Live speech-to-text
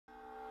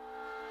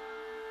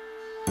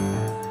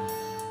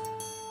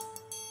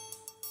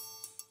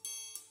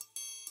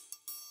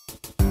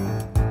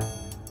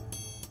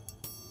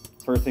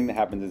first thing that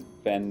happens is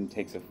Ben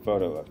takes a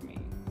photo of me.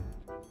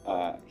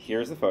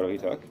 Here's the photo he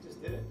took. He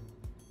just did it.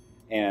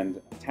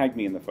 And tagged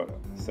me in the photo.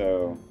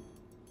 So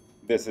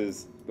this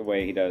is the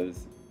way he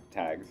does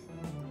tags.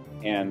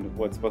 And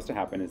what's supposed to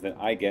happen is that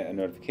I get a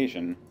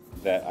notification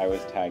that I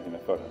was tagged in a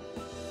photo.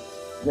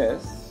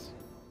 This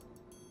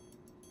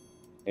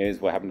is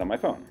what happened on my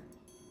phone.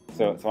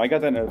 So I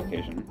got that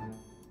notification.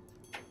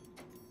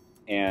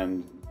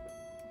 And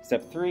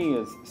step 3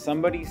 is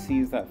somebody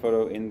sees that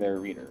photo in their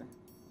reader.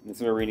 This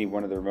is already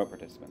one of the remote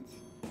participants.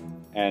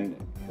 And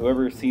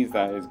whoever sees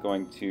that is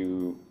going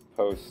to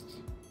post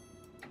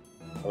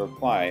a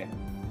reply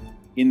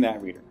in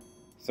that reader.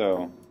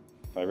 So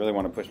if I really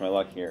want to push my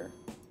luck here,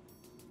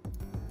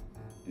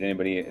 is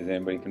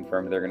anybody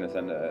confirmed they're going to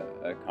send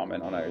a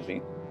comment on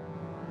IRC?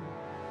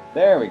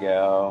 There we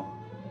go.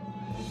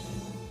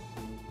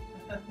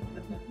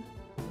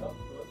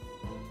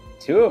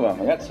 2 of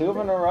them. I got 2 of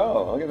them in a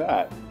row. Look at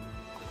that.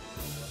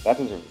 That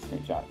deserves a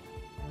screenshot.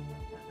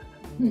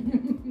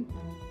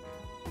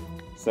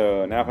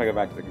 So now if I go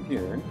back to the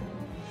computer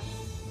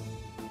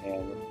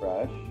and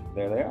refresh,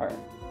 there they are.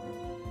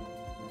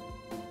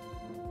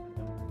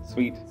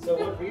 Sweet. So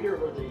what reader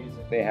were they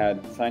using? They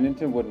had signed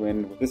into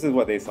Woodwind. This is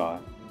what they saw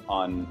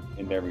in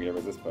their reader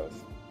was this post.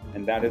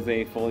 And that is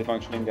a fully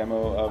functioning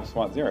demo of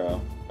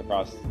SWAT0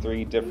 across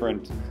 3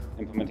 different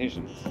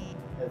implementations.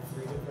 And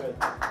 3 different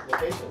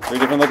locations. 3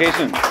 different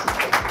locations.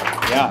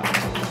 Yeah.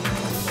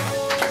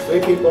 3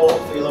 people,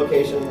 3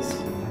 locations,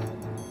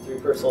 3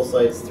 personal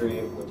sites, 3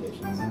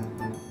 implementations.